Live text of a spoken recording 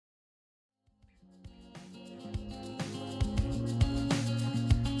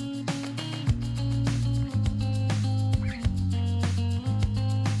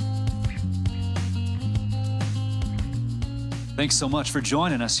Thanks so much for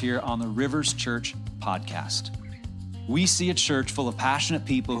joining us here on the Rivers Church podcast. We see a church full of passionate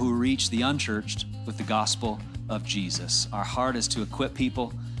people who reach the unchurched with the gospel of Jesus. Our heart is to equip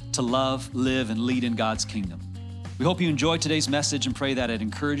people to love, live, and lead in God's kingdom. We hope you enjoyed today's message and pray that it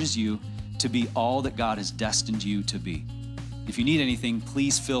encourages you to be all that God has destined you to be. If you need anything,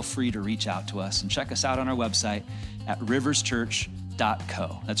 please feel free to reach out to us and check us out on our website at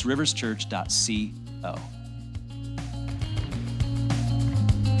riverschurch.co. That's riverschurch.co.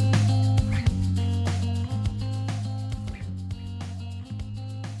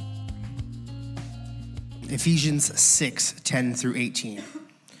 Ephesians 6:10 through 18.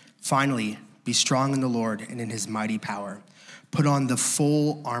 Finally, be strong in the Lord and in his mighty power. Put on the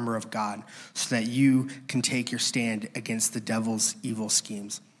full armor of God so that you can take your stand against the devil's evil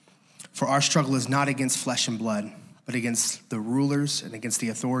schemes. For our struggle is not against flesh and blood, but against the rulers and against the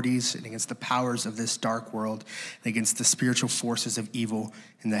authorities and against the powers of this dark world and against the spiritual forces of evil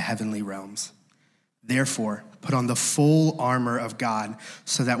in the heavenly realms. Therefore, put on the full armor of God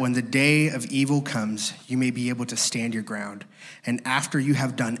so that when the day of evil comes, you may be able to stand your ground. And after you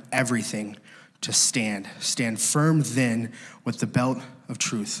have done everything, to stand firm then with the belt of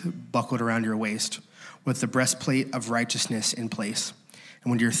truth buckled around your waist, with the breastplate of righteousness in place, and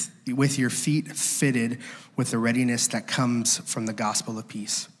when you're with your feet fitted with the readiness that comes from the gospel of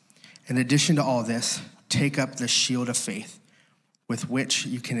peace. In addition to all this, take up the shield of faith, with which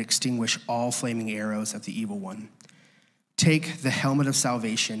you can extinguish all flaming arrows of the evil one. Take the helmet of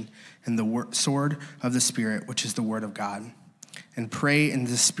salvation and the sword of the Spirit, which is the word of God, and pray in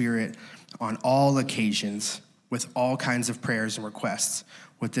the Spirit on all occasions with all kinds of prayers and requests.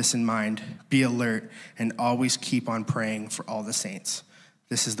 With this in mind, be alert and always keep on praying for all the saints.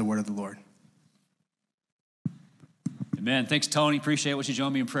 This is the word of the Lord. Amen. Thanks, Tony. Appreciate what you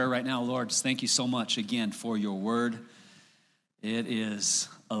join me in prayer right now, Lord. Just thank you so much again for your word. It is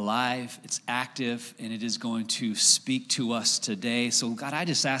alive, it's active, and it is going to speak to us today. So, God, I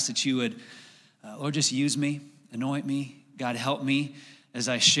just ask that you would, Lord, just use me, anoint me. God, help me as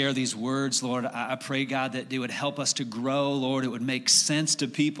I share these words. Lord, I pray, God, that they would help us to grow. Lord, it would make sense to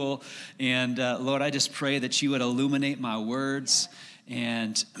people. And, Lord, I just pray that you would illuminate my words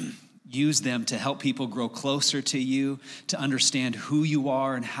and use them to help people grow closer to you, to understand who you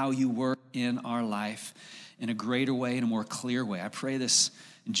are and how you work in our life in a greater way, in a more clear way. I pray this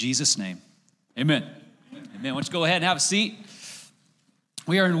in Jesus' name. Amen. Amen. Why don't you go ahead and have a seat?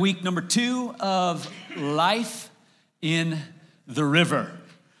 We are in week number 2 of Life in the River.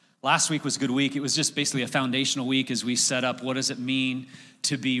 Last week was a good week. It was just basically a foundational week as we set up what does it mean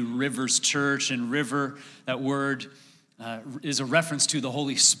to be Rivers Church. And river, that word, is a reference to the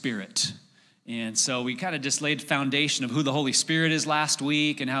Holy Spirit. And so we kind of just laid the foundation of who the Holy Spirit is last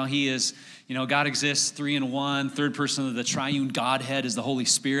week and how he is, God exists 3 in 1, third person of the triune Godhead is the Holy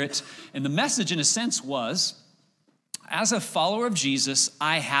Spirit. And the message in a sense was, as a follower of Jesus,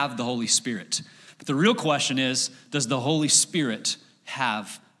 I have the Holy Spirit. But the real question is, does the Holy Spirit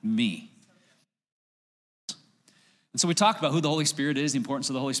have me? And so we talked about who the Holy Spirit is, the importance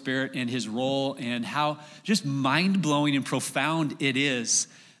of the Holy Spirit and his role, and how just mind-blowing and profound it is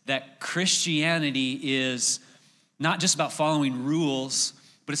that Christianity is not just about following rules,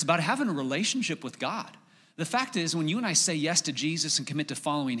 but it's about having a relationship with God. The fact is, when you and I say yes to Jesus and commit to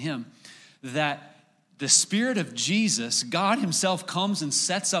following him, that the Spirit of Jesus, God himself, comes and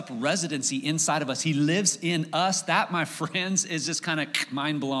sets up residency inside of us. He lives in us. That, my friends, is just kind of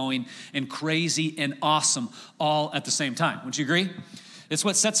mind-blowing and crazy and awesome all at the same time. Wouldn't you agree? It's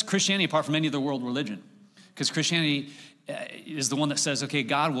what sets Christianity apart from any other world religion. Because Christianity is the one that says, okay,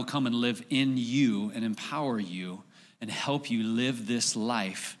 God will come and live in you and empower you and help you live this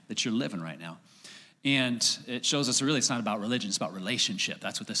life that you're living right now. And it shows us really it's not about religion, it's about relationship.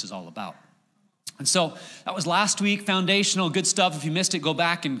 That's what this is all about. And so that was last week, foundational, good stuff. If you missed it, go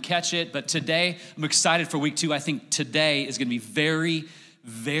back and catch it. But today, I'm excited for week 2. I think today is going to be very,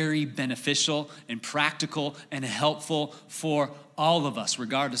 very beneficial and practical and helpful for all of us,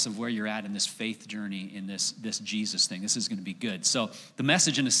 regardless of where you're at in this faith journey, in this Jesus thing. This is going to be good. So the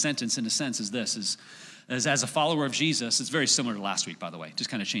message in a sense, is this, is as a follower of Jesus, it's very similar to last week, by the way. Just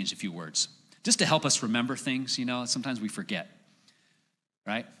kind of changed a few words. Just to help us remember things, sometimes we forget,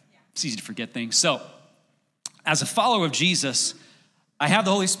 right? It's easy to forget things. So, as a follower of Jesus, I have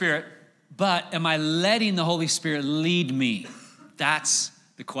the Holy Spirit, but am I letting the Holy Spirit lead me? That's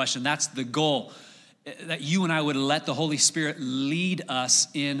the question. That's the goal. That you and I would let the Holy Spirit lead us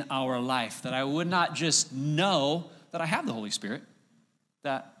in our life. That I would not just know that I have the Holy Spirit.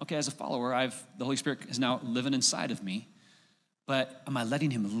 That, okay, as a follower, the Holy Spirit is now living inside of me. But am I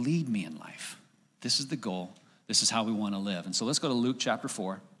letting him lead me in life? This is the goal this is how we want to live. And so let's go to Luke chapter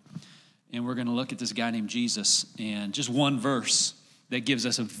 4, and we're going to look at this guy named Jesus, and just one verse that gives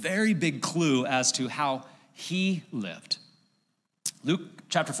us a very big clue as to how he lived. Luke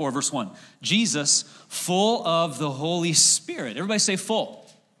chapter 4, verse 1. Jesus, full of the Holy Spirit. Everybody say full.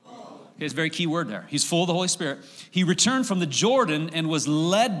 Okay, it's a very key word there. He's full of the Holy Spirit. He returned from the Jordan and was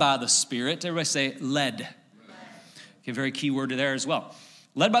led by the Spirit. Everybody say led. Okay, very key word there as well.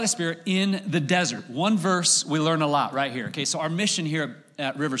 Led by the Spirit in the desert. One verse we learn a lot right here. Okay, so our mission here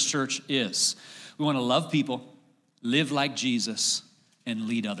at Rivers Church is we want to love people, live like Jesus, and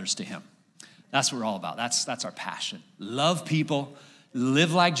lead others to him. That's what we're all about. That's our passion. Love people,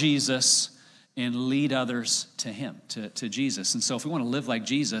 live like Jesus, and lead others to him, to Jesus. And so if we want to live like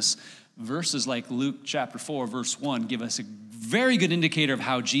Jesus, verses like Luke chapter 4, verse 1 give us a very good indicator of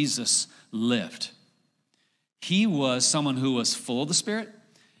how Jesus lived. He was someone who was full of the Spirit,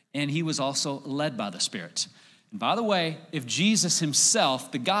 and he was also led by the Spirit. And by the way, if Jesus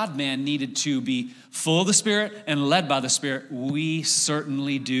himself, the God-man, needed to be full of the Spirit and led by the Spirit, we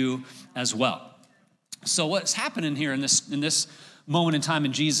certainly do as well. So what's happening here in this moment in time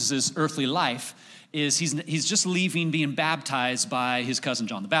in Jesus' earthly life is he's just leaving being baptized by his cousin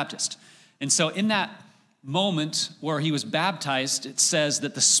John the Baptist. And so in that moment where he was baptized, it says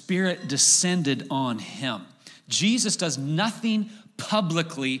that the Spirit descended on him. Jesus does nothing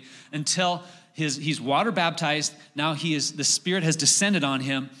publicly until he's water baptized. Now the Spirit has descended on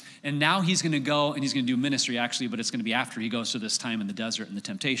him, and now he's going to go and he's going to do ministry actually, but it's going to be after he goes through this time in the desert and the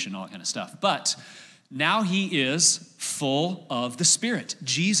temptation, all that kind of stuff. But now he is full of the Spirit.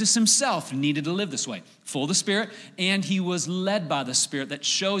 Jesus himself needed to live this way, full of the Spirit, and he was led by the Spirit. That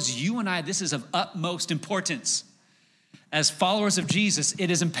shows you and I this is of utmost importance. As followers of Jesus, it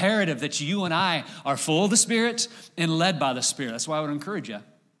is imperative that you and I are full of the Spirit and led by the Spirit. That's why I would encourage you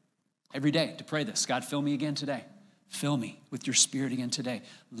every day to pray this. God, fill me again today. Fill me with your Spirit again today.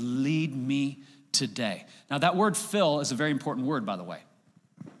 Lead me today. Now, that word fill is a very important word, by the way.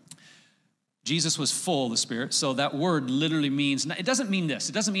 Jesus was full of the Spirit, so that word literally means, it doesn't mean this.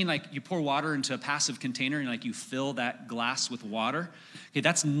 It doesn't mean like you pour water into a passive container and like you fill that glass with water. Okay,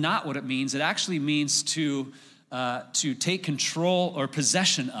 that's not what it means. It actually means to take control or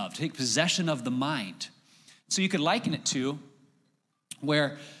possession of, take possession of the mind. So you could liken it to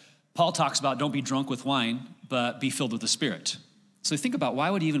where Paul talks about don't be drunk with wine, but be filled with the Spirit. So think about why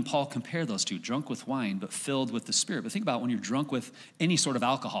would even Paul compare those two, drunk with wine, but filled with the Spirit. But think about when you're drunk with any sort of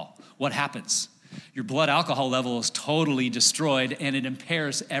alcohol, what happens? Your blood alcohol level is totally destroyed and it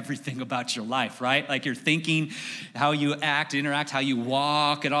impairs everything about your life, right? Like your thinking, how you act, interact, how you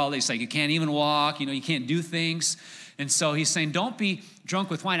walk and all this. Like you can't even walk, you can't do things. And so he's saying, don't be drunk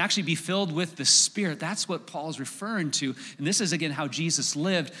with wine, actually be filled with the Spirit. That's what Paul's referring to. And this is, again, how Jesus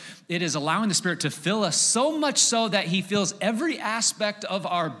lived. It is allowing the Spirit to fill us so much so that he fills every aspect of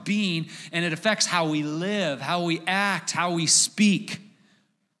our being, and it affects how we live, how we act, how we speak.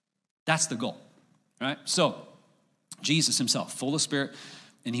 That's the goal, right? So Jesus himself, full of Spirit,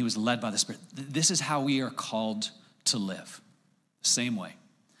 and he was led by the Spirit. This is how we are called to live, the same way.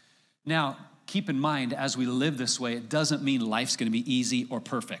 Now, keep in mind, as we live this way, it doesn't mean life's going to be easy or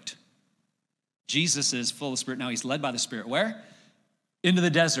perfect. Jesus is full of Spirit. Now he's led by the Spirit. Where? Into the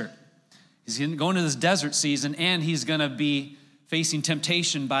desert. He's going to this desert season, and he's going to be facing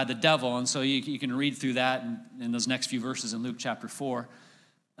temptation by the devil. And so you can read through that in those next few verses in Luke chapter 4.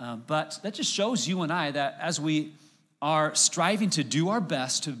 But that just shows you and I that as we are striving to do our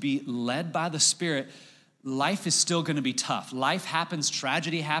best to be led by the Spirit, life is still going to be tough. Life happens,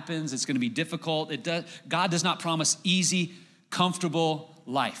 tragedy happens, it's going to be difficult. God does not promise easy, comfortable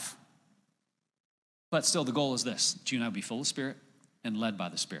life. But still, the goal is this, that you and I will be full of Spirit and led by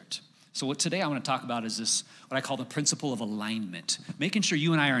the Spirit. So what today I want to talk about is this, what I call the principle of alignment. Making sure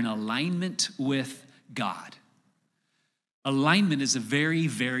you and I are in alignment with God. Alignment is a very,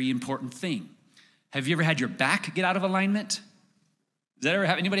 very important thing. Have you ever had your back get out of alignment? Does that ever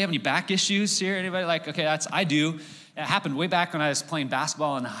happen? Anybody have any back issues here? Anybody like, okay, I do. It happened way back when I was playing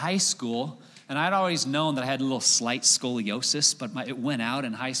basketball in high school, and I'd always known that I had a little slight scoliosis, but it went out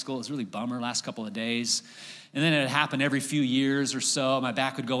in high school. It was really a bummer last couple of days. And then it happened every few years or so. My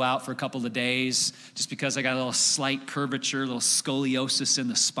back would go out for a couple of days just because I got a little slight curvature, a little scoliosis in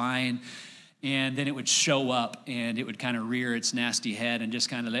the spine. And then it would show up and it would kind of rear its nasty head and just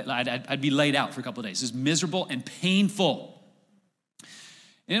kind of, I'd be laid out for a couple of days. It was miserable and painful.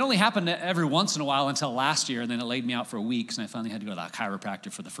 And it only happened every once in a while until last year, and then it laid me out for weeks, and I finally had to go to the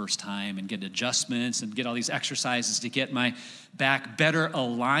chiropractor for the first time and get adjustments and get all these exercises to get my back better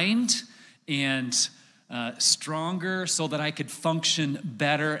aligned and stronger so that I could function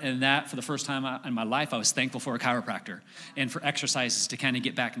better. And that, for the first time in my life, I was thankful for a chiropractor and for exercises to kind of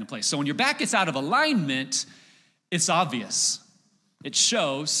get back into place. So when your back gets out of alignment, it's obvious. It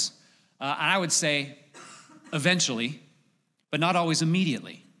shows, and I would say eventually, but not always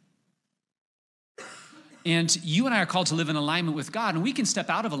immediately. And you and I are called to live in alignment with God, and we can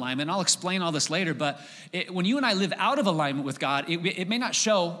step out of alignment. I'll explain all this later, but when you and I live out of alignment with God, it may not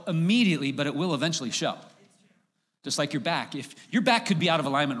show immediately, but it will eventually show. Just like your back. If your back could be out of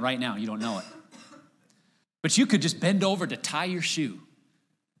alignment right now, you don't know it. But you could just bend over to tie your shoe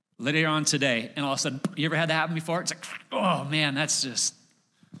later on today, and all of a sudden, you ever had that happen before? It's like, oh man, that's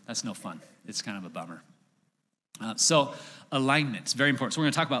no fun. It's kind of a bummer. So alignment is very important. So we're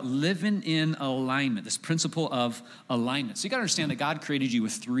going to talk about living in alignment, this principle of alignment. So you got to understand that God created you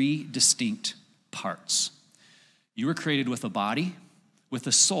with three distinct parts. You were created with a body, with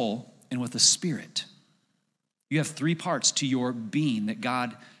a soul, and with a spirit. You have three parts to your being that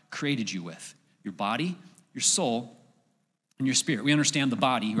God created you with: your body, your soul, and your spirit. We understand the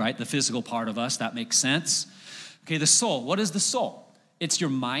body, right? The physical part of us. That makes sense. Okay, the soul. What is the soul? It's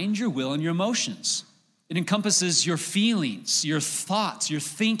your mind, your will, and your emotions. It encompasses your feelings, your thoughts, your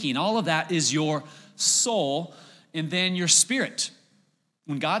thinking. All of that is your soul. And then your spirit.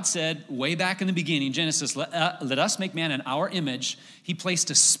 When God said way back in the beginning, Genesis, let us make man in our image, he placed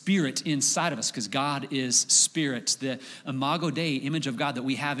a spirit inside of us because God is spirit. The imago Dei, image of God that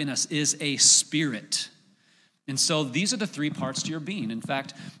we have in us, is a spirit. And so these are the three parts to your being. In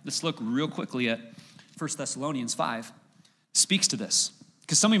fact, let's look real quickly at 1 Thessalonians 5. It speaks to this.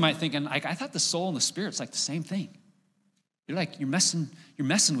 Because some of you might think, I thought the soul and the spirit's like the same thing. You're messing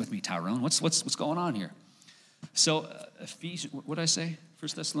with me, Tyrone. What's going on here? So Ephesians, what did I say? 1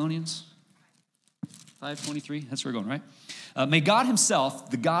 Thessalonians 5:23. That's where we're going, right? May God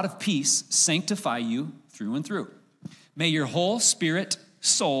himself, the God of peace, sanctify you through and through. May your whole spirit,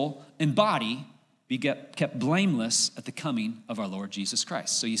 soul, and body be kept blameless at the coming of our Lord Jesus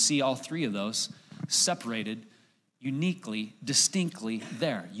Christ. So you see all three of those separated uniquely, distinctly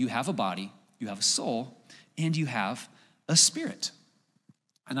there. You have a body, you have a soul, and you have a spirit.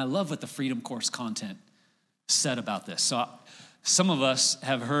 And I love what the Freedom Course content said about this. So some of us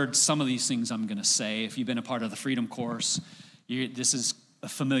have heard some of these things I'm going to say. If you've been a part of the Freedom Course, this is a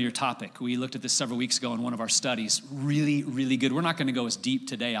familiar topic. We looked at this several weeks ago in one of our studies. Really, really good. We're not going to go as deep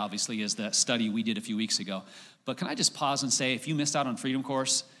today, obviously, as the study we did a few weeks ago. But can I just pause and say, if you missed out on Freedom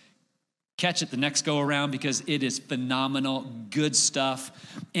Course, catch it the next go around because it is phenomenal, good stuff.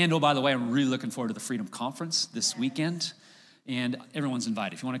 And oh, by the way, I'm really looking forward to the Freedom Conference this weekend. And everyone's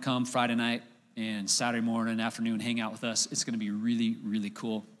invited. If you want to come Friday night and Saturday morning, afternoon, hang out with us, it's going to be really, really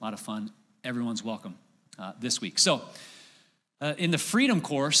cool, a lot of fun. Everyone's welcome this week. So in the Freedom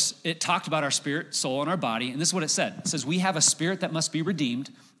Course, it talked about our spirit, soul, and our body. And this is what it said. It says, we have a spirit that must be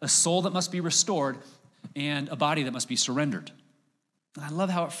redeemed, a soul that must be restored, and a body that must be surrendered. And I love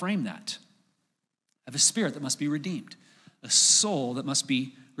how it framed that. I have a spirit that must be redeemed, a soul that must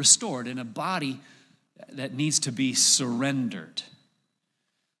be restored, and a body that needs to be surrendered.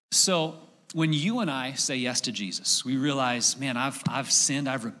 So when you and I say yes to Jesus, we realize, man, I've sinned,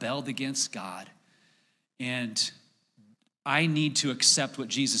 I've rebelled against God, and I need to accept what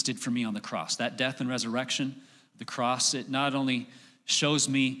Jesus did for me on the cross. That death and resurrection, the cross, it not only shows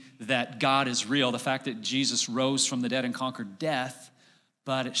me that God is real, the fact that Jesus rose from the dead and conquered death,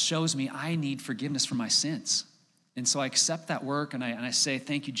 but it shows me I need forgiveness for my sins. And so I accept that work, and I say,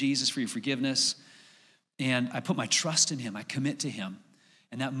 thank you, Jesus, for your forgiveness. And I put my trust in him. I commit to him.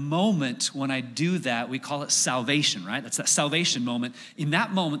 And that moment when I do that, we call it salvation, right? That's that salvation moment. In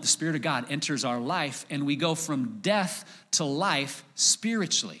that moment, the Spirit of God enters our life, and we go from death to life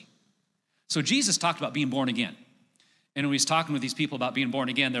spiritually. So Jesus talked about being born again. And when he's talking with these people about being born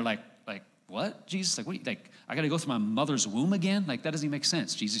again, they're like, what? Jesus, what? I got to go through my mother's womb again? That doesn't even make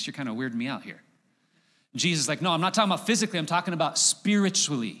sense. Jesus, you're kind of weirding me out here. And Jesus is like, no, I'm not talking about physically. I'm talking about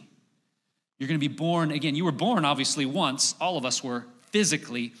spiritually. You're going to be born again. You were born, obviously, once. All of us were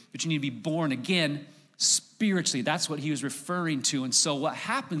physically, but you need to be born again spiritually. That's what he was referring to. And so what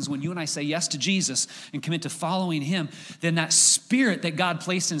happens when you and I say yes to Jesus and commit to following him, then that spirit that God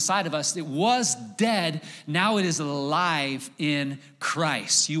placed inside of us, it was dead, now it is alive in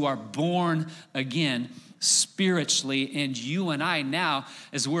Christ. You are born again spiritually, and you and I now,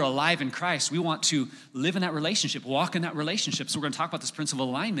 as we're alive in Christ, we want to live in that relationship, walk in that relationship. So we're going to talk about this principle of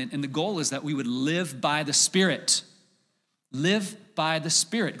alignment, and the goal is that we would live by the Spirit. Live by the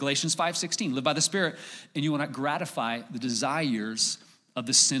Spirit. Galatians 5:16, live by the Spirit, and you will not gratify the desires of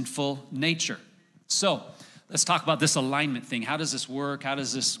the sinful nature. So let's talk about this alignment thing. How does this work? What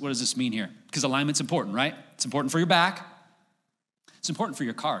does this mean here? because alignment's important, right? It's important for your back. It's important for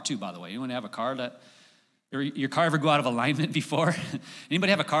your car too, by the way. You want to have a car that, or your car ever go out of alignment before?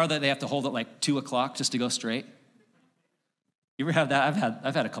 Anybody have a car that they have to hold at like 2 o'clock just to go straight? You ever have that?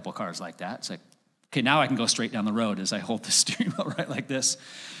 I've had a couple cars like that. It's like, okay, now I can go straight down the road as I hold the steering wheel right like this.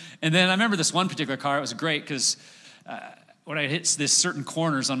 And then I remember this one particular car, it was great because when I hit this certain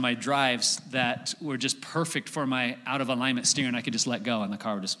corners on my drives that were just perfect for my out of alignment steering, I could just let go and the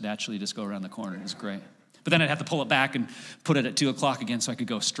car would just naturally just go around the corner. It was great. But then I'd have to pull it back and put it at 2 o'clock again so I could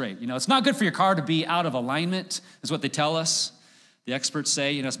go straight. You know, it's not good for your car to be out of alignment, is what they tell us. The experts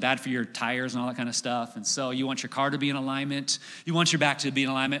say, you know, it's bad for your tires and all that kind of stuff. And so you want your car to be in alignment. You want your back to be in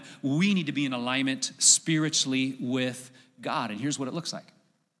alignment. We need to be in alignment spiritually with God. And here's what it looks like.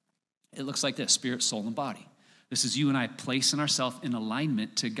 It looks like this: spirit, soul, and body. This is you and I placing ourselves in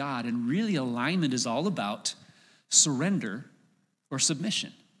alignment to God. And really, alignment is all about surrender or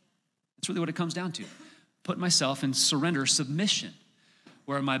submission. That's really what it comes down to. Put myself in surrender, submission,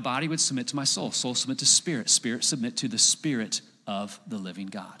 where my body would submit to my soul submit to spirit submit to the Spirit of the living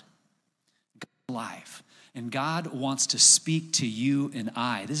God. God's alive, and God wants to speak to you and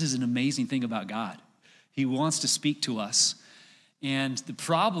I. This is an amazing thing about God. He wants to speak to us. And the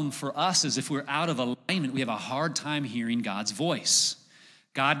problem for us is if we're out of alignment, we have a hard time hearing God's voice.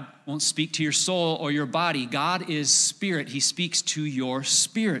 God won't speak to your soul or your body. God is spirit. He speaks to your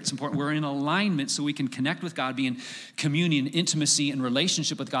spirit. It's important we're in alignment so we can connect with God, be in communion, intimacy, and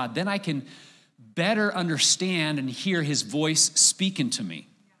relationship with God. Then I can better understand and hear his voice speaking to me.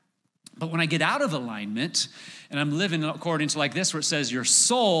 But when I get out of alignment and I'm living according to like this, where it says your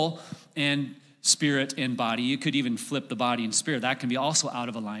soul and spirit and body, you could even flip the body and spirit. That can be also out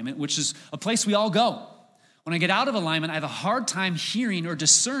of alignment, which is a place we all go. When I get out of alignment, I have a hard time hearing or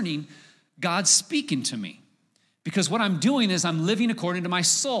discerning God speaking to me. Because what I'm doing is I'm living according to my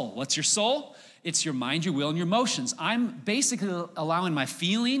soul. What's your soul? It's your mind, your will, and your emotions. I'm basically allowing my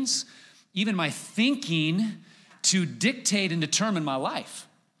feelings, even my thinking, to dictate and determine my life.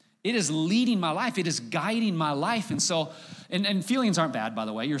 It is leading my life. It is guiding my life. And so, and feelings aren't bad, by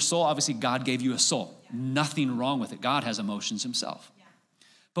the way. Your soul, obviously, God gave you a soul. Nothing wrong with it. God has emotions himself.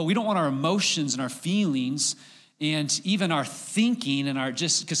 But we don't want our emotions and our feelings and even our thinking and our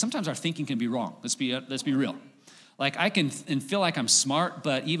because sometimes our thinking can be wrong. Let's be real. Like I can and feel like I'm smart,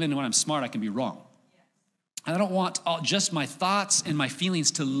 but even when I'm smart, I can be wrong. And I don't want just my thoughts and my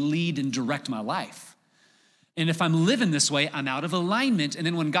feelings to lead and direct my life. And if I'm living this way, I'm out of alignment. And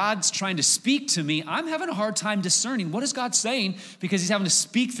then when God's trying to speak to me, I'm having a hard time discerning what is God saying, because he's having to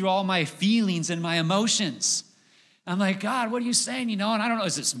speak through all my feelings and my emotions. I'm like, God, what are you saying? You know, and I don't know,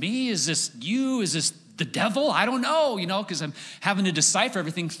 is this me? Is this you? Is this the devil? I don't know, you know, because I'm having to decipher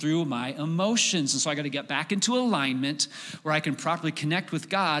everything through my emotions. And so I got to get back into alignment where I can properly connect with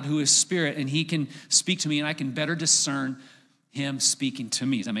God, who is spirit, and he can speak to me and I can better discern him speaking to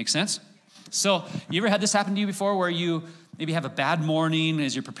me. Does that make sense? So you ever had this happen to you before, where you maybe have a bad morning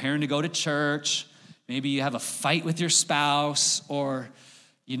as you're preparing to go to church? Maybe you have a fight with your spouse, or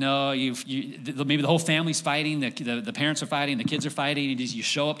you know, maybe the whole family's fighting, the parents are fighting, the kids are fighting, and you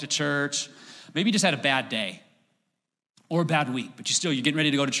show up to church. Maybe you just had a bad day or a bad week, but you're getting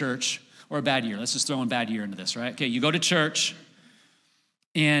ready to go to church, or a bad year. Let's just throw in bad year into this, right? Okay, you go to church,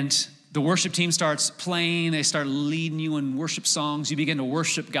 and the worship team starts playing. They start leading you in worship songs. You begin to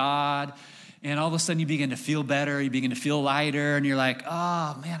worship God, and all of a sudden you begin to feel better. You begin to feel lighter, and you're like,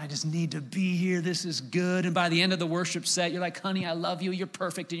 oh, man, I just need to be here. This is good. And by the end of the worship set, you're like, honey, I love you. You're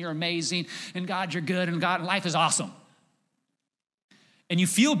perfect, and you're amazing, and God, you're good, and God, life is awesome. And you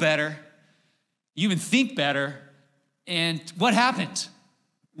feel better. You even think better. And what happened?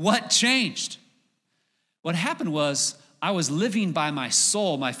 What changed? What happened was I was living by my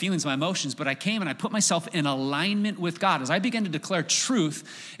soul, my feelings, my emotions, but I came and I put myself in alignment with God. As I began to declare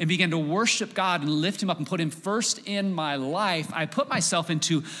truth and began to worship God and lift him up and put him first in my life, I put myself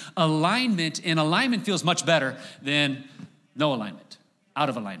into alignment, and alignment feels much better than no alignment, out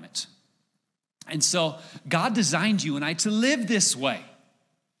of alignment. And so God designed you and I to live this way.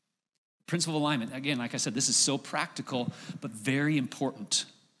 Principle of alignment. Again, like I said, this is so practical, but very important,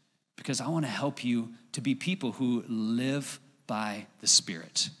 because I want to help you to be people who live by the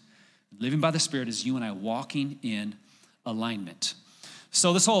Spirit. Living by the Spirit is you and I walking in alignment.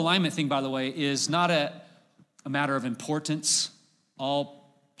 So this whole alignment thing, by the way, is not a matter of importance.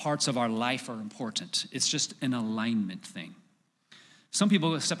 All parts of our life are important. It's just an alignment thing. Some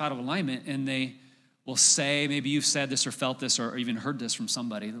people step out of alignment and they will say, maybe you've said this or felt this or even heard this from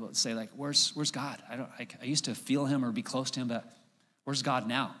somebody. They'll say like, where's God? I used to feel him or be close to him, but where's God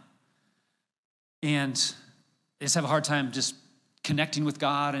now? And they just have a hard time just connecting with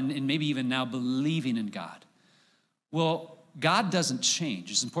God, and maybe even now believing in God. Well, God doesn't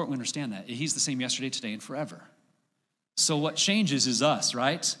change. It's important we understand that. He's the same yesterday, today, and forever. So what changes is us,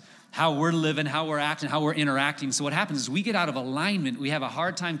 right? How we're living, how we're acting, how we're interacting. So what happens is we get out of alignment. We have a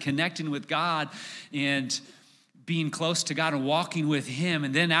hard time connecting with God and being close to God and walking with him.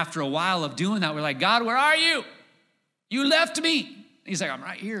 And then after a while of doing that, we're like, God, where are you? You left me. He's like, I'm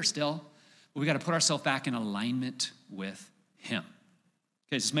right here still. But we got to put ourselves back in alignment with him.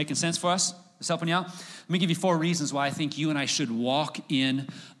 Okay, is this making sense for us? Is this helping you out? Let me give you 4 reasons why I think you and I should walk in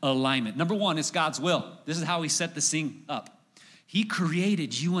alignment. Number 1, it's God's will. This is how he set this thing up. He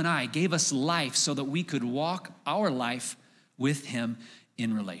created you and I, gave us life so that we could walk our life with him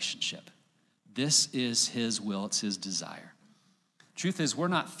in relationship. This is his will. It's his desire. Truth is, we're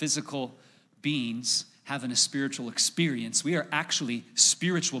not physical beings having a spiritual experience. We are actually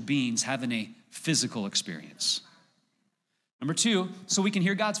spiritual beings having a physical experience. Number 2, so we can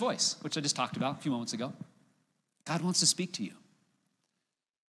hear God's voice, which I just talked about a few moments ago. God wants to speak to you.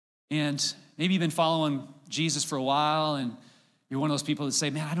 And maybe you've been following Jesus for a while, and you're one of those people that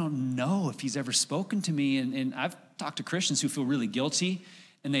say, man, I don't know if he's ever spoken to me. And I've talked to Christians who feel really guilty,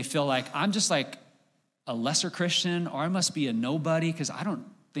 and they feel like I'm just like a lesser Christian, or I must be a nobody because I don't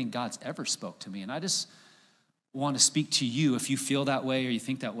think God's ever spoke to me. And I just want to speak to you. If you feel that way or you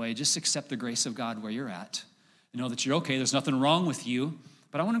think that way, just accept the grace of God where you're at. You know that you're okay. There's nothing wrong with you.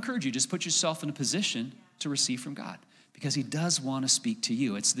 But I want to encourage you, just put yourself in a position to receive from God because he does want to speak to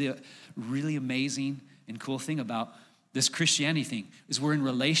you. It's the really amazing and cool thing about this Christianity thing is we're in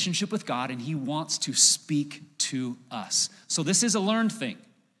relationship with God and he wants to speak to us. So this is a learned thing.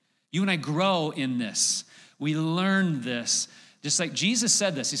 You and I grow in this. We learn this. Just like Jesus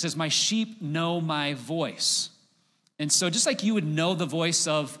said this, he says, my sheep know my voice. And so just like you would know the voice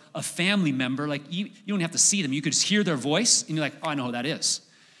of a family member, like you don't have to see them. You could just hear their voice and you're like, oh, I know who that is.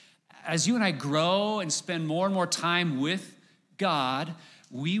 As you and I grow and spend more and more time with God,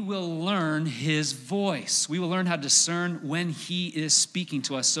 we will learn his voice. We will learn how to discern when he is speaking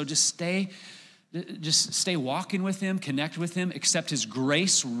to us. So just stay walking with him, connect with him, accept his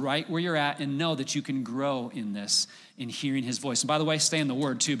grace right where you're at, and know that you can grow in this, in hearing his voice. And by the way, stay in the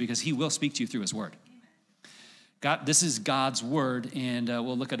word too, because he will speak to you through his word. God, this is God's word, and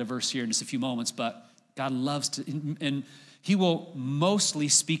we'll look at a verse here in just a few moments, but God loves to, and he will mostly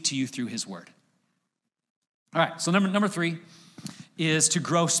speak to you through his word. All right, so number 3 is to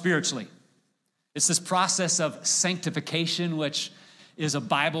grow spiritually. It's this process of sanctification, which is a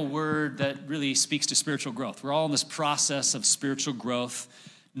Bible word that really speaks to spiritual growth. We're all in this process of spiritual growth.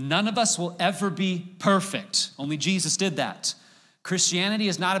 None of us will ever be perfect. Only Jesus did that. Christianity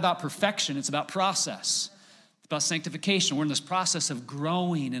is not about perfection, it's about process. It's about sanctification. We're in this process of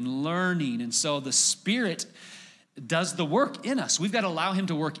growing and learning, and so the Spirit does the work in us. We've got to allow him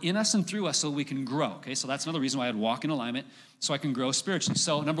to work in us and through us so we can grow, okay? So that's another reason why I'd walk in alignment, so I can grow spiritually.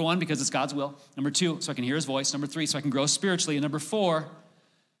 So number 1, because it's God's will. Number 2, so I can hear his voice. Number 3, so I can grow spiritually. And number 4,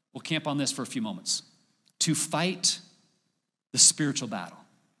 we'll camp on this for a few moments, to fight the spiritual battle.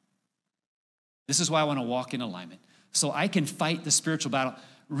 This is why I want to walk in alignment, so I can fight the spiritual battle,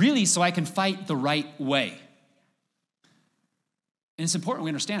 really so I can fight the right way. And it's important we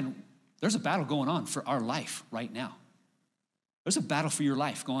understand there's a battle going on for our life right now. There's a battle for your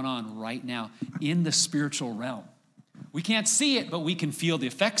life going on right now in the spiritual realm. We can't see it, but we can feel the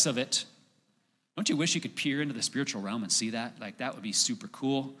effects of it. Don't you wish you could peer into the spiritual realm and see that? Like, that would be super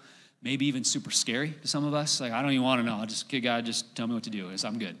cool, maybe even super scary to some of us. Like, I don't even want to know. I'll just, God, just tell me what to do.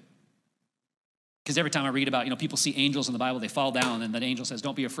 I'm good. Because every time I read about, people see angels in the Bible, they fall down, and that angel says,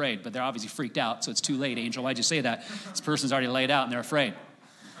 don't be afraid. But they're obviously freaked out, so it's too late, angel. Why'd you say that? This person's already laid out, and they're afraid.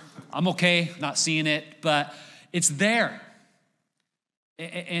 I'm okay not seeing it, but it's there.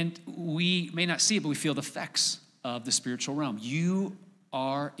 And we may not see it, but we feel the effects of the spiritual realm. You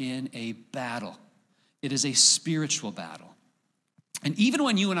are in a battle. It is a spiritual battle. And even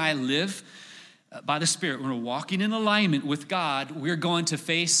when you and I live by the Spirit, when we're walking in alignment with God, we're going to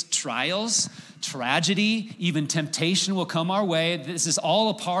face trials, tragedy, even temptation will come our way. This is all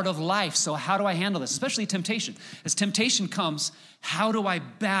a part of life. So how do I handle this? Especially temptation. As temptation comes, how do I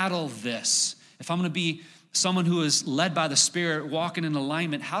battle this? If I'm going to be someone who is led by the Spirit, walking in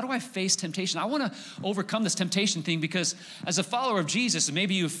alignment, how do I face temptation? I want to overcome this temptation thing because as a follower of Jesus, and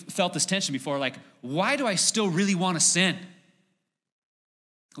maybe you've felt this tension before, like, why do I still really want to sin?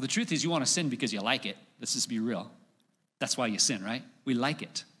 Well, the truth is you want to sin because you like it. Let's just be real. That's why you sin, right? We like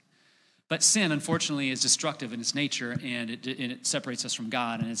it. But sin, unfortunately, is destructive in its nature, and it separates us from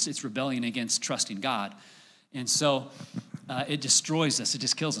God, and it's rebellion against trusting God. And so it destroys us. It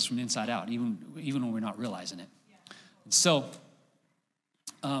just kills us from the inside out, even when we're not realizing it. And so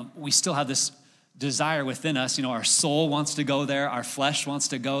we still have this desire within us. Our soul wants to go there, our flesh wants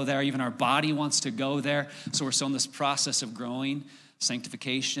to go there, even our body wants to go there. So we're still in this process of growing,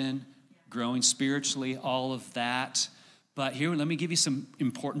 sanctification, growing spiritually, all of that. But here, let me give you some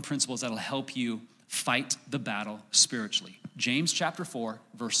important principles that'll help you fight the battle spiritually. James chapter 4,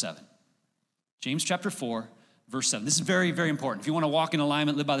 verse 7. James chapter 4, verse 7. This is very, very important. If you want to walk in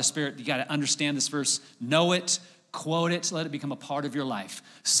alignment, live by the Spirit, you got to understand this verse, know it, quote it, let it become a part of your life.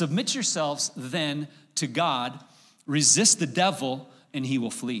 Submit yourselves then to God, resist the devil, and he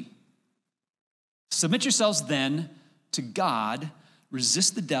will flee. Submit yourselves then to God,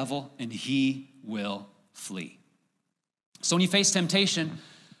 resist the devil, and he will flee. So when you face temptation,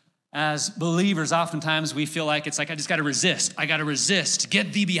 as believers, oftentimes we feel like it's like, I just got to resist. I got to resist.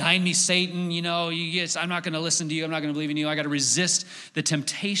 Get thee behind me, Satan. I'm not going to listen to you. I'm not going to believe in you. I got to resist the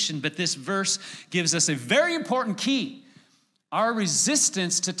temptation. But this verse gives us a very important key. Our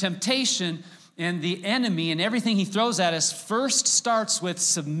resistance to temptation and the enemy and everything he throws at us first starts with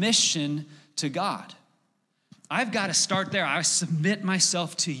submission to God. I've got to start there. I submit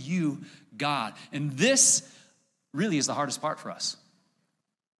myself to you, God. And this really is the hardest part for us.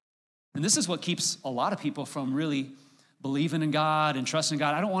 And this is what keeps a lot of people from really believing in God and trusting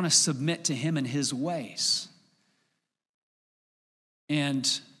God. I don't want to submit to him and his ways. And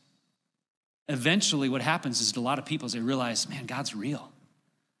eventually what happens is a lot of people, as they realize, man, God's real.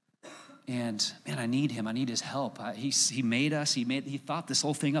 And man, I need him. I need his help. He made us. He thought this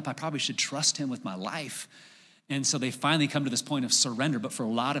whole thing up. I probably should trust him with my life. And so they finally come to this point of surrender. But for a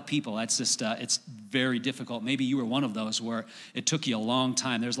lot of people, that's just, it's very difficult. Maybe you were one of those where it took you a long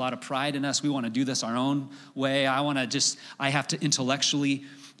time. There's a lot of pride in us. We want to do this our own way. I have to intellectually,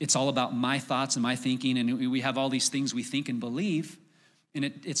 it's all about my thoughts and my thinking. And we have all these things we think and believe. And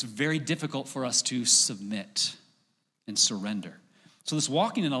it's very difficult for us to submit and surrender. So this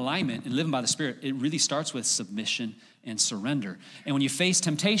walking in alignment and living by the Spirit, it really starts with submission and surrender. And when you face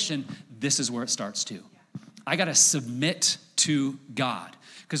temptation, this is where it starts too. I got to submit to God.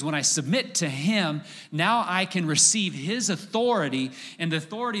 Because when I submit to him, now I can receive his authority, and the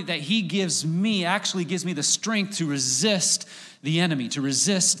authority that he gives me actually gives me the strength to resist the enemy, to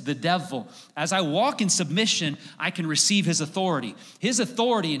resist the devil. As I walk in submission, I can receive his authority. His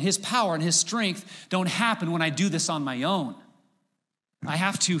authority and his power and his strength don't happen when I do this on my own. I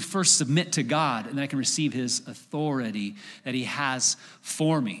have to first submit to God, and then I can receive his authority that he has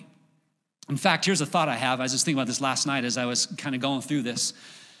for me. In fact, here's a thought I have. I was just thinking about this last night as I was kind of going through this,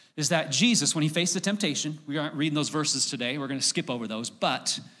 is that Jesus, when he faced the temptation, we aren't reading those verses today. We're going to skip over those.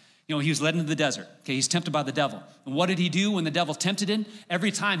 But, he was led into the desert. Okay, he's tempted by the devil. And what did he do when the devil tempted him?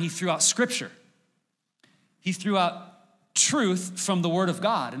 Every time he threw out scripture. He threw out truth from the word of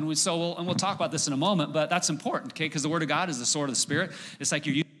God. And we'll talk about this in a moment, but that's important, okay? Because the word of God is the sword of the Spirit. It's like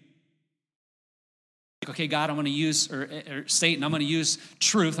okay, God, I'm going to use, or Satan, I'm going to use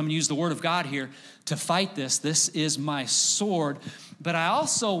truth. I'm going to use the word of God here to fight this. This is my sword. But I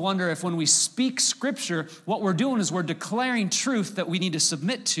also wonder if when we speak scripture, what we're doing is we're declaring truth that we need to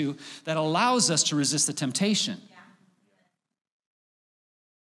submit to that allows us to resist the temptation. Yeah.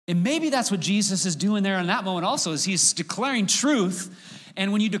 And maybe that's what Jesus is doing there in that moment also, is he's declaring truth.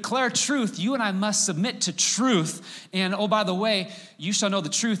 And when you declare truth, you and I must submit to truth. And oh, by the way, you shall know the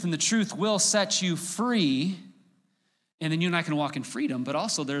truth, and the truth will set you free. And then you and I can walk in freedom. But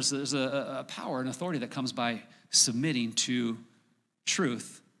also there's a power and authority that comes by submitting to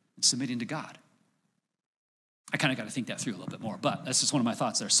truth and submitting to God. I kind of got to think that through a little bit more, but that's just one of my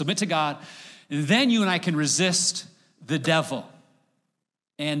thoughts there. Submit to God, and then you and I can resist the devil.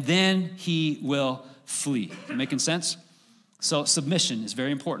 And then he will flee. Making sense? So submission is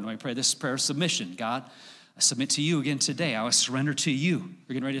very important. When I pray this prayer of submission, God, I submit to you again today. I will surrender to you.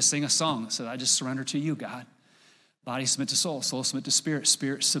 We're getting ready to sing a song that says, I just surrender to you, God. Body submit to soul, soul submit to spirit,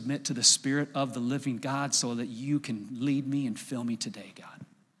 spirit submit to the Spirit of the living God so that you can lead me and fill me today, God.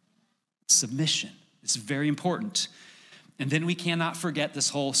 Submission. It's very important. And then we cannot forget this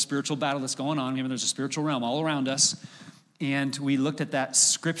whole spiritual battle that's going on. Remember, there's a spiritual realm all around us. And we looked at that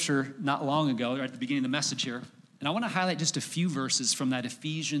scripture not long ago, right at the beginning of the message here. And I want to highlight just a few verses from that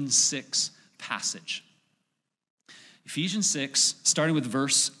Ephesians 6 passage. Ephesians 6, starting with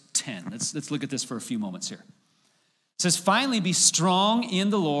verse 10. Let's look at this for a few moments here. It says, finally be strong in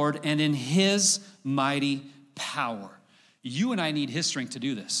the Lord and in his mighty power. You and I need his strength to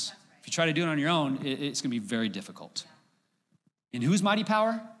do this. If you try to do it on your own, it's going to be very difficult. In whose mighty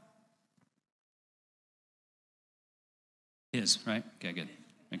power? His, right? Okay, good.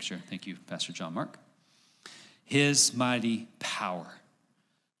 Make sure. Thank you, Pastor John Mark. His mighty power.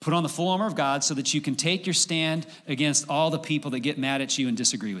 Put on the full armor of God so that you can take your stand against all the people that get mad at you and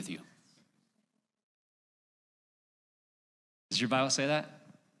disagree with you. Does your Bible say that?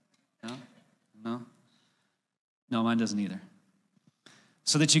 No? No? No, mine doesn't either.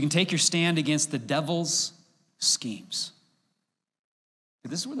 So that you can take your stand against the devil's schemes.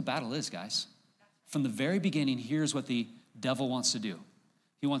 This is where the battle is, guys. From the very beginning, here's what the devil wants to do.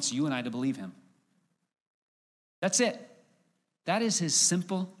 He wants you and I to believe him. That's it. That is his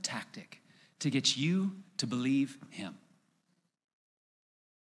simple tactic, to get you to believe him.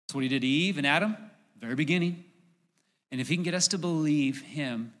 That's what he did to Eve and Adam, very beginning. And if he can get us to believe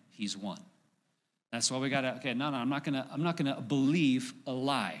him, he's won. That's why we gotta, I'm not gonna believe a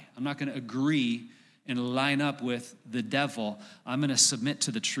lie. I'm not gonna agree and line up with the devil. I'm gonna submit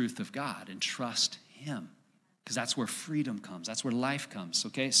to the truth of God and trust him. Because that's where freedom comes. That's where life comes,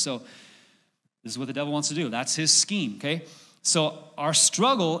 okay? So this is what the devil wants to do. That's his scheme, okay? So our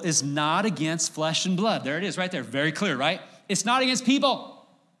struggle is not against flesh and blood. There it is right there, very clear, right? It's not against people.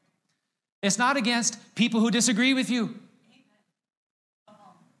 It's not against people who disagree with you.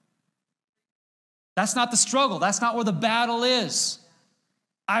 That's not the struggle. That's not where the battle is.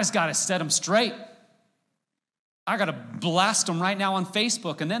 I just got to set them straight. I got to blast them right now on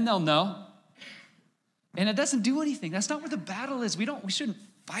Facebook, and then they'll know. And it doesn't do anything. That's not where the battle is. We shouldn't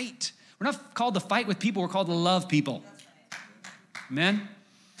fight. We're not called to fight with people. We're called to love people. Amen?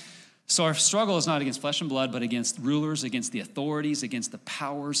 So our struggle is not against flesh and blood, but against rulers, against the authorities, against the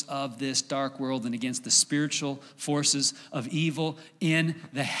powers of this dark world, and against the spiritual forces of evil in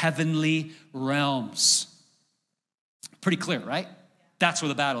the heavenly realms. Pretty clear, right? That's where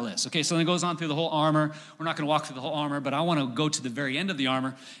the battle is. Okay, so then it goes on through the whole armor. We're not going to walk through the whole armor, but I want to go to the very end of the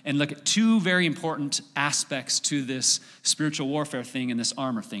armor and look at two very important aspects to this spiritual warfare thing and this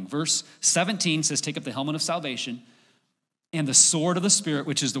armor thing. Verse 17 says, take up the helmet of salvation and the sword of the Spirit,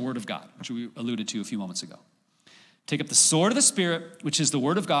 which is the word of God, which we alluded to a few moments ago. Take up the sword of the Spirit, which is the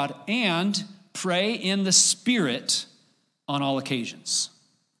word of God, and pray in the Spirit on all occasions.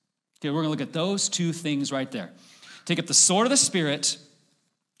 Okay, we're going to look at those two things right there. Take up the sword of the Spirit,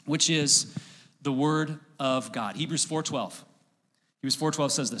 which is the word of God. Hebrews 4:12. Hebrews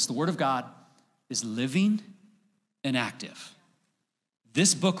 4:12 says this, the word of God is living and active.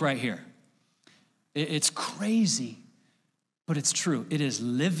 This book right here, it's crazy, but it's true. It is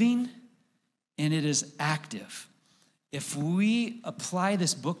living and it is active. If we apply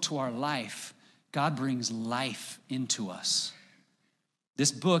this book to our life, God brings life into us.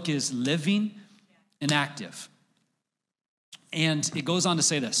 This book is living and active. And it goes on to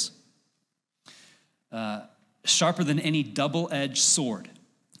say this, sharper than any double-edged sword.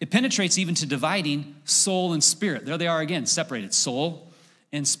 It penetrates even to dividing soul and spirit. There they are again, separated, soul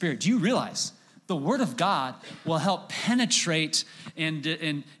and spirit. Do you realize the word of God will help penetrate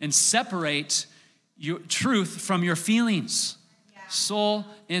and separate your truth from your feelings, soul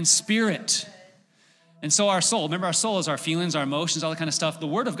and spirit. And so our soul, remember our soul is our feelings, our emotions, all that kind of stuff. The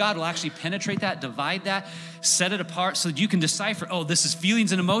word of God will actually penetrate that, divide that, set it apart so that you can decipher, oh, this is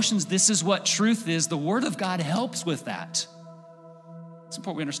feelings and emotions. This is what truth is. The word of God helps with that. It's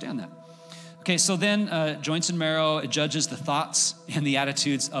important we understand that. Okay, so then joints and marrow, it judges the thoughts and the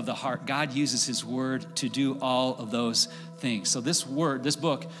attitudes of the heart. God uses his word to do all of those things. So this word, this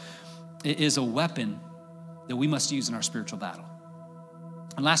book, is a weapon that we must use in our spiritual battle.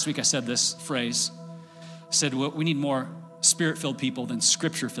 And last week I said this phrase, said well, we need more spirit-filled people than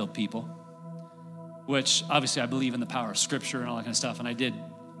scripture-filled people, which obviously I believe in the power of scripture and all that kind of stuff, and I did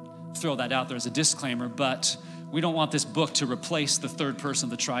throw that out there as a disclaimer, but we don't want this book to replace the third person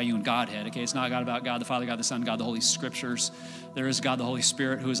of the triune Godhead, okay? It's not God about God the Father, God the Son, God the Holy Scriptures. There is God the Holy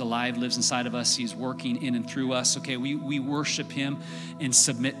Spirit who is alive, lives inside of us. He's working in and through us, okay? We worship him and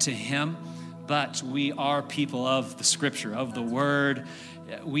submit to him, but we are people of the Scripture, of the Word.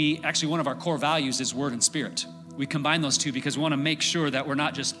 One of our core values is Word and Spirit. We combine those two because we want to make sure that we're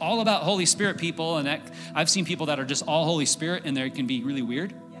not just all about Holy Spirit people, and that I've seen people that are just all Holy Spirit, and they can be really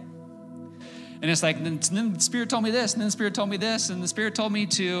weird. And it's like, then the Spirit told me this, and then the Spirit told me this, and the Spirit told me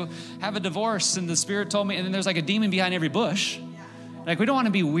to have a divorce, and the Spirit told me, and then there's like a demon behind every bush. Like, we don't want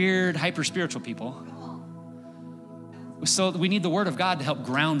to be weird, hyper-spiritual people. So we need the Word of God to help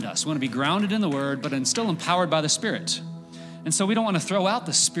ground us. We want to be grounded in the Word, but then still empowered by the Spirit. And so we don't want to throw out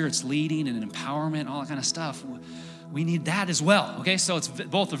the Spirit's leading and empowerment and all that kind of stuff. We need that as well, okay? So it's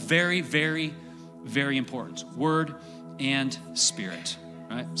both very, very, very important. Word and Spirit,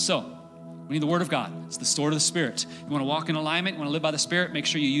 right? So we need the Word of God. It's the sword of the Spirit. You want to walk in alignment, you want to live by the Spirit, make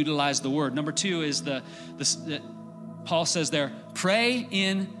sure you utilize the Word. Number two is Paul says there, pray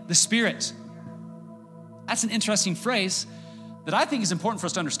in the Spirit. That's an interesting phrase. that I think is important for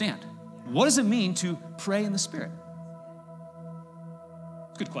us to understand. What does it mean to pray in the Spirit?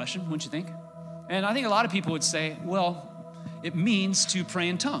 It's a good question, wouldn't you think? And I think a lot of people would say, well, it means to pray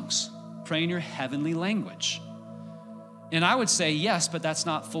in tongues, pray in your heavenly language. And I would say yes, but that's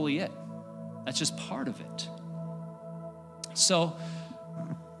not fully it. That's just part of it. So,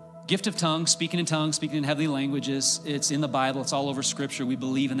 gift of tongues, speaking in heavenly languages, it's in the Bible, it's all over Scripture. We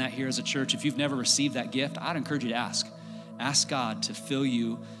believe in that here as a church. If you've never received that gift, I'd encourage you to ask. Ask God to fill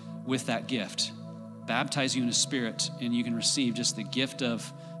you with that gift, baptize you in His Spirit, and you can receive just the gift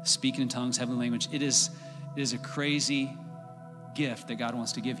of speaking in tongues, heavenly language. It is a crazy gift that God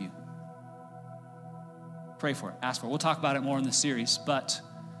wants to give you. Pray for it, ask for it. We'll talk about it more in this series, but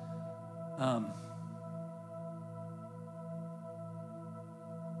I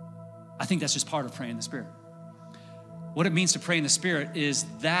think that's just part of praying in the Spirit. What it means to pray in the Spirit is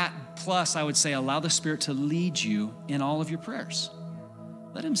that, plus I would say allow the Spirit to lead you in all of your prayers.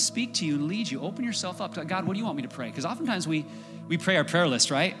 Let Him speak to you and lead you. Open yourself up to God. What do you want me to pray? Because oftentimes we pray our prayer list,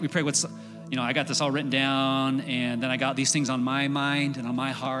 right? We pray I got this all written down, and then I got these things on my mind and on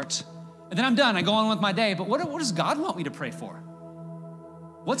my heart. And then I'm done. I go on with my day. But what does God want me to pray for?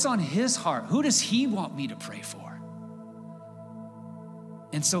 What's on His heart? Who does He want me to pray for?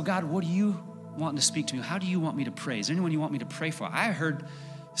 And so, God, what do you want to speak to me? How do you want me to pray? Is there anyone you want me to pray for? I heard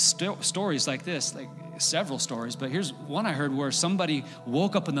stories like this, like several stories, but here's one I heard where somebody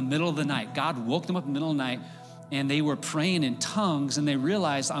woke up in the middle of the night. God woke them up in the middle of the night, and they were praying in tongues, and they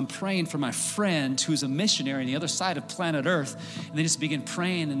realized, I'm praying for my friend who's a missionary on the other side of planet Earth. And they just begin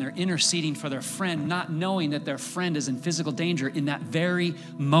praying, and they're interceding for their friend, not knowing that their friend is in physical danger in that very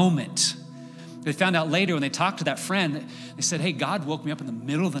moment. They found out later when they talked to that friend, they said, hey, God woke me up in the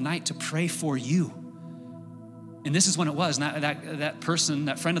middle of the night to pray for you. And this is when it was. And that person,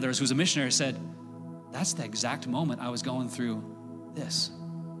 that friend of theirs who was a missionary said, that's the exact moment I was going through this.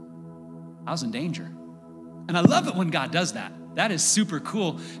 I was in danger. And I love it when God does that. That is super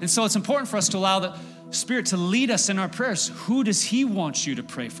cool. And so it's important for us to allow the Spirit to lead us in our prayers. Who does He want you to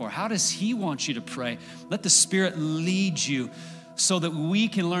pray for? How does He want you to pray? Let the Spirit lead you so that we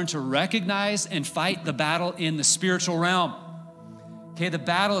can learn to recognize and fight the battle in the spiritual realm. Okay, the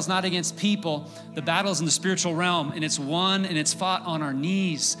battle is not against people. The battle is in the spiritual realm, and it's won and it's fought on our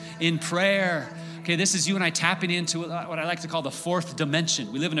knees in prayer. Okay, this is you and I tapping into what I like to call the fourth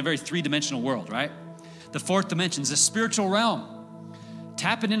dimension. We live in a very three-dimensional world, right? The fourth dimension is the spiritual realm.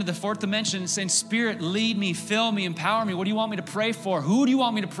 Tapping into the fourth dimension and saying, Spirit, lead me, fill me, empower me. What do you want me to pray for? Who do you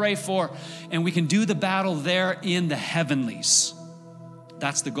want me to pray for? And we can do the battle there in the heavenlies.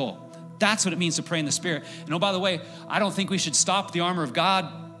 That's the goal. That's what it means to pray in the Spirit. And oh, by the way, I don't think we should stop the armor of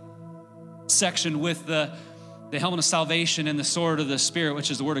God section with the helmet of salvation and the sword of the Spirit, which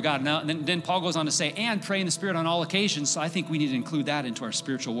is the word of God. Now, and then Paul goes on to say, and pray in the Spirit on all occasions. So I think we need to include that into our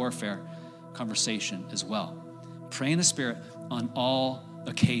spiritual warfare conversation as well. Pray in the Spirit on all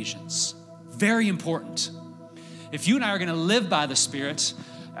occasions. Very important. If you and I are going to live by the Spirit,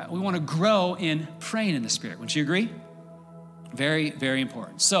 we want to grow in praying in the Spirit. Wouldn't you agree? Very, very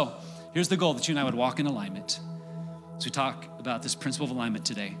important. So here's the goal, that you and I would walk in alignment. As we talk about this principle of alignment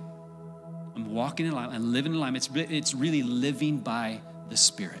today, I'm walking in alignment, I'm living in alignment. It's really living by the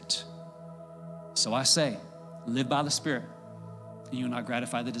Spirit. So I say, live by the Spirit, and you will not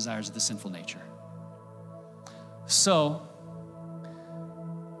gratify the desires of the sinful nature. So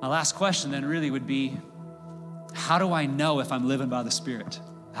my last question then really would be, how do I know if I'm living by the Spirit?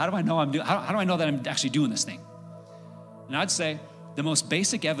 How do I know how do I know that I'm actually doing this thing? And I'd say the most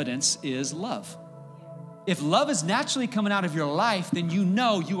basic evidence is love. If love is naturally coming out of your life, then you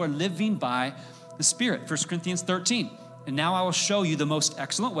know you are living by the Spirit. 1 Corinthians 13. And now I will show you the most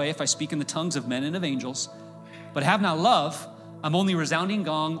excellent way if I speak in the tongues of men and of angels, but have not love, I'm only a resounding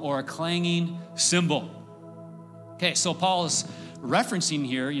gong or a clanging cymbal. Okay, so Paul is referencing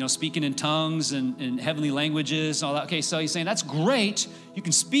here, speaking in tongues and heavenly languages and all that. Okay, so he's saying that's great. You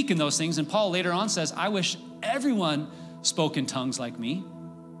can speak in those things. And Paul later on says, I wish everyone spoke in tongues like me.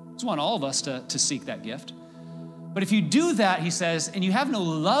 I just want all of us to seek that gift. But if you do that, he says, and you have no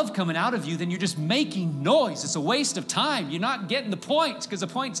love coming out of you, then you're just making noise. It's a waste of time. You're not getting the point, because the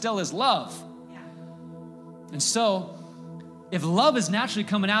point still is love. Yeah. And so if love is naturally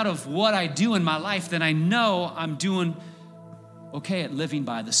coming out of what I do in my life, then I know I'm doing okay at living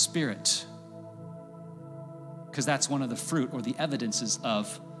by the Spirit, because that's one of the fruit or the evidences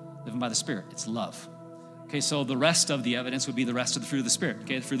of living by the Spirit. It's love. Okay, so the rest of the evidence would be the rest of the fruit of the Spirit.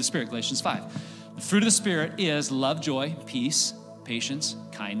 Okay, the fruit of the Spirit, Galatians 5. The fruit of the Spirit is love, joy, peace, patience,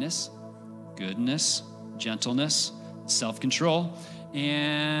 kindness, goodness, gentleness, self-control,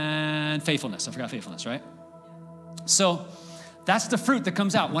 and faithfulness. I forgot faithfulness, right? So That's the fruit that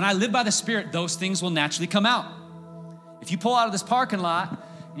comes out. When I live by the Spirit, those things will naturally come out. If you pull out of this parking lot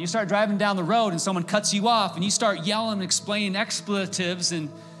and you start driving down the road and someone cuts you off and you start yelling and explaining expletives and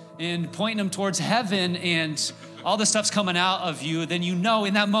pointing them towards heaven and all this stuff's coming out of you, then you know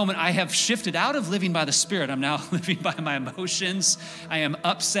in that moment I have shifted out of living by the Spirit. I'm now living by my emotions. I am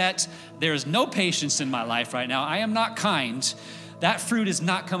upset. There is no patience in my life right now. I am not kind. That fruit is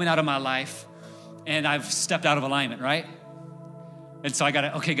not coming out of my life, and I've stepped out of alignment, right? And so I got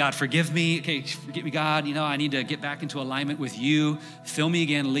to, okay, God, forgive me. Okay, forgive me, God. I need to get back into alignment with you. Fill me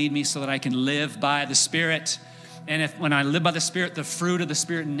again, lead me so that I can live by the Spirit. And when I live by the Spirit, the fruit of the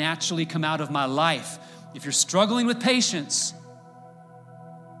Spirit naturally come out of my life. If you're struggling with patience,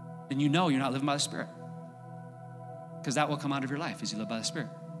 then you know you're not living by the Spirit, because that will come out of your life as you live by the Spirit.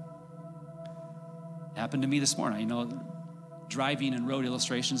 It happened to me this morning. Driving and road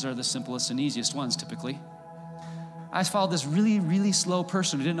illustrations are the simplest and easiest ones typically. I followed this really, really slow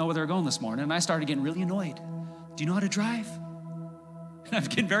person who didn't know where they were going this morning, and I started getting really annoyed. Do you know how to drive? And I'm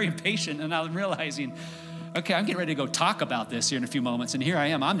getting very impatient, and I'm realizing, okay, I'm getting ready to go talk about this here in a few moments, and here I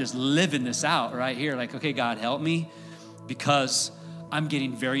am. I'm just living this out right here. Like, okay, God, help me, because I'm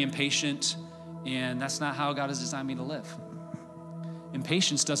getting very impatient, and that's not how God has designed me to live.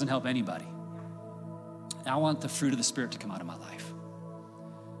 Impatience doesn't help anybody. I want the fruit of the Spirit to come out of my life.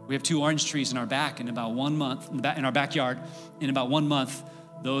 We have 2 orange trees in our back, in about 1 month, in our backyard. In about 1 month,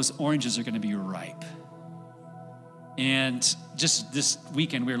 those oranges are going to be ripe. And just this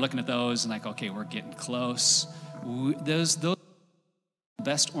weekend, we were looking at those and like, okay, we're getting close. Those are the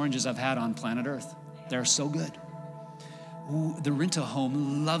best oranges I've had on planet Earth. They're so good. The Rinta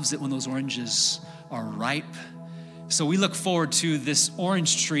home loves it when those oranges are ripe. So we look forward to this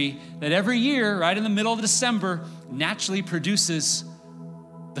orange tree that every year, right in the middle of December, naturally produces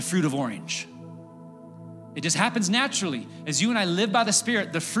the fruit of orange. It just happens naturally. As you and I live by the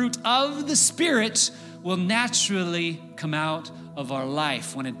Spirit, the fruit of the Spirit will naturally come out of our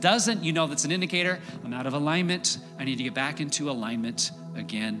life. When it doesn't, that's an indicator. I'm out of alignment. I need to get back into alignment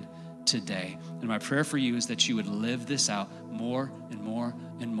again today. And my prayer for you is that you would live this out more and more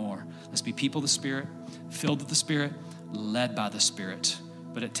and more. Let's be people of the Spirit, filled with the Spirit, led by the Spirit.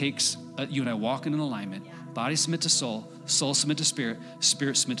 But it takes you and I walking in alignment. Body submit to soul, soul submit to spirit,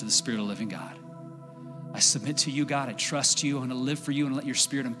 spirit submit to the Spirit of the living God. I submit to you, God. I trust you. I want to live for you and let your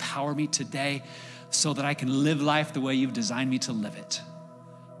Spirit empower me today so that I can live life the way you've designed me to live it.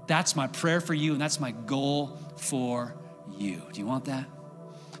 That's my prayer for you, and that's my goal for you. Do you want that?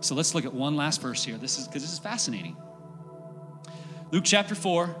 So let's look at one last verse here. Because this is fascinating. Luke chapter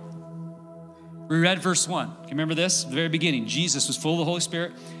 4. We read verse 1. Can you remember this? At the very beginning, Jesus was full of the Holy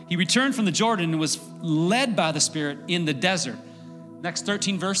Spirit. He returned from the Jordan and was led by the Spirit in the desert. Next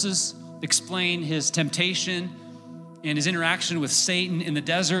 13 verses explain his temptation and his interaction with Satan in the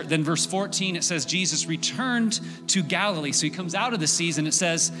desert. Then verse 14, it says Jesus returned to Galilee. So he comes out of the season, it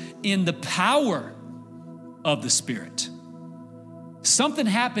says, in the power of the Spirit. Something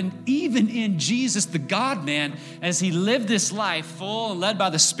happened even in Jesus, the God-man, as he lived this life full and led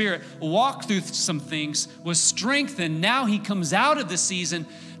by the Spirit, walked through some things, was strengthened. Now he comes out of the season,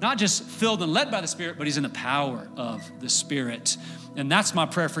 not just filled and led by the Spirit, but he's in the power of the Spirit. And that's my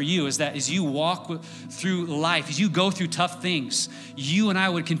prayer for you, is that as you walk through life, as you go through tough things, you and I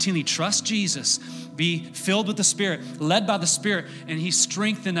would continually trust Jesus, be filled with the Spirit, led by the Spirit, and he's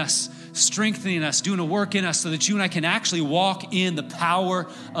strengthening us, doing a work in us so that you and I can actually walk in the power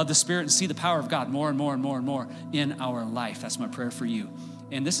of the Spirit and see the power of God more and more and more and more in our life. That's my prayer for you.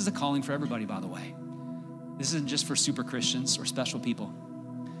 And this is a calling for everybody, by the way. This isn't just for super Christians or special people.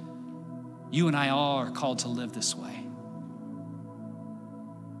 You and I all are called to live this way.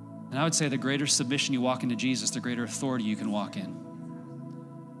 And I would say the greater submission you walk into Jesus, the greater authority you can walk in.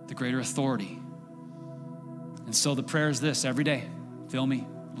 The greater authority. And so the prayer is this every day: fill me,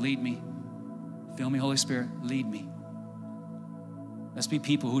 lead me. Fill me, Holy Spirit, lead me. Let's be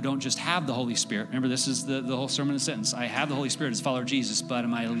people who don't just have the Holy Spirit. Remember, this is the whole sermon in a sentence. I have the Holy Spirit as a follower of Jesus, but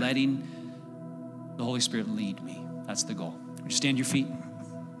am I letting the Holy Spirit lead me? That's the goal. Would you stand to your feet?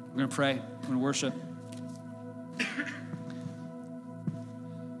 We're going to pray. We're going to worship.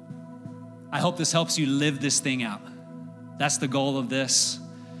 I hope this helps you live this thing out. That's the goal of this.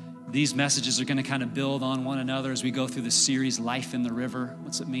 These messages are going to kind of build on one another as we go through this series, Life in the River.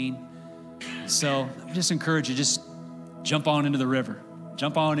 What's it mean? So I just encourage you, just jump on into the river.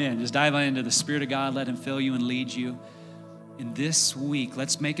 Jump on in. Just dive on into the Spirit of God. Let him fill you and lead you. In this week,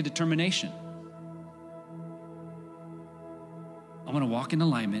 let's make a determination. I'm going to walk in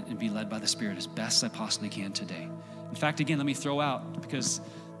alignment and be led by the Spirit as best I possibly can today. In fact, again, let me throw out, because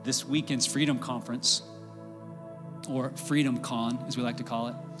this weekend's Freedom Conference, or Freedom Con, as we like to call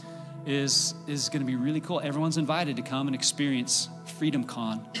it, is going to be really cool. Everyone's invited to come and experience Freedom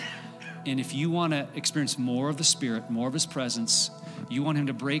Con. And if you want to experience more of the Spirit, more of His presence, you want Him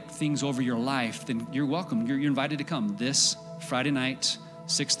to break things over your life, then you're welcome. You're invited to come this Friday night,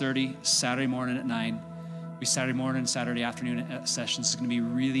 6:30, Saturday morning at 9. It'll be Saturday morning, Saturday afternoon sessions. It's going to be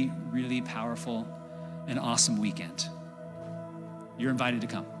really, really powerful and awesome weekend. You're invited to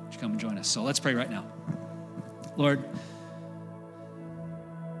come. You come and join us. So let's pray right now. Lord,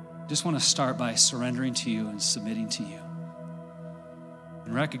 just want to start by surrendering to you and submitting to you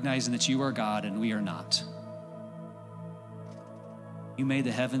and recognizing that you are God and we are not. You made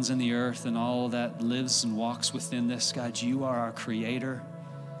the heavens and the earth and all that lives and walks within this. God, you are our creator.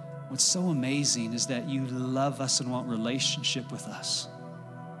 What's so amazing is that you love us and want relationship with us.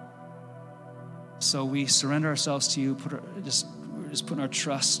 So we surrender ourselves to you, we're just putting our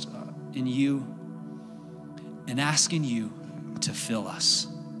trust in you and asking you to fill us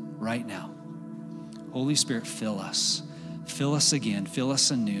right now. Holy Spirit, fill us. Fill us again. Fill us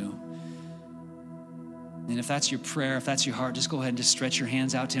anew. And if that's your prayer, if that's your heart, just go ahead and just stretch your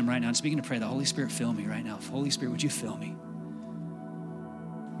hands out to Him right now. Just begin to pray, the Holy Spirit, fill me right now. Holy Spirit, would you fill me?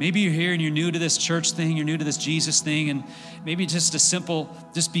 Maybe you're here and you're new to this church thing, you're new to this Jesus thing, and maybe just a simple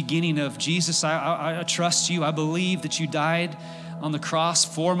beginning of, Jesus, I trust you. I believe that you died on the cross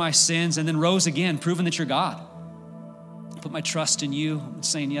for my sins and then rose again, proving that you're God. I put my trust in you. I'm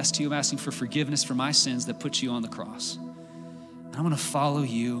saying yes to you. I'm asking for forgiveness for my sins that put you on the cross. And I want to follow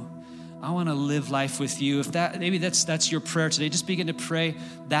you. I want to live life with you. If maybe that's your prayer today, just begin to pray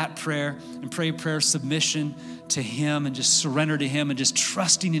that prayer and pray a prayer of submission to Him and just surrender to Him and just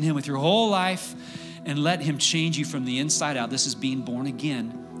trusting in Him with your whole life and let Him change you from the inside out. This is being born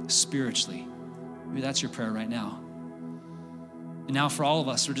again spiritually. Maybe that's your prayer right now. And now for all of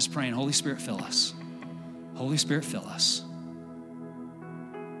us, we're just praying, Holy Spirit, fill us. Holy Spirit, fill us.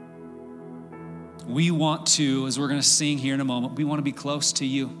 We want to, as we're going to sing here in a moment, we want to be close to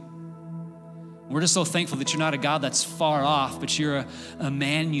you. We're just so thankful that you're not a God that's far off, but you're a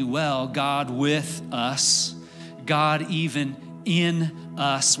Emmanuel, God with us, God even in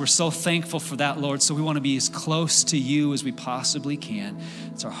us. We're so thankful for that, Lord. So we want to be as close to you as we possibly can.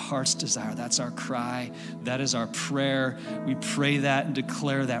 It's our heart's desire. That's our cry. That is our prayer. We pray that and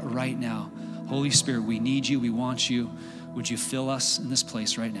declare that right now. Holy Spirit, we need you. We want you. Would you fill us in this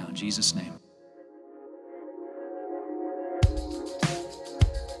place right now? In Jesus' name.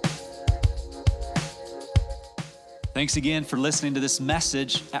 Thanks again for listening to this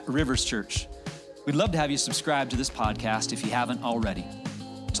message at Rivers Church. We'd love to have you subscribe to this podcast if you haven't already.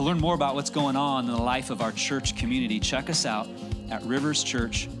 To learn more about what's going on in the life of our church community, check us out at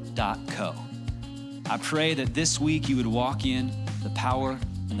riverschurch.co. I pray that this week you would walk in the power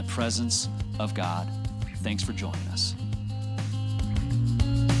and the presence of God. Thanks for joining us.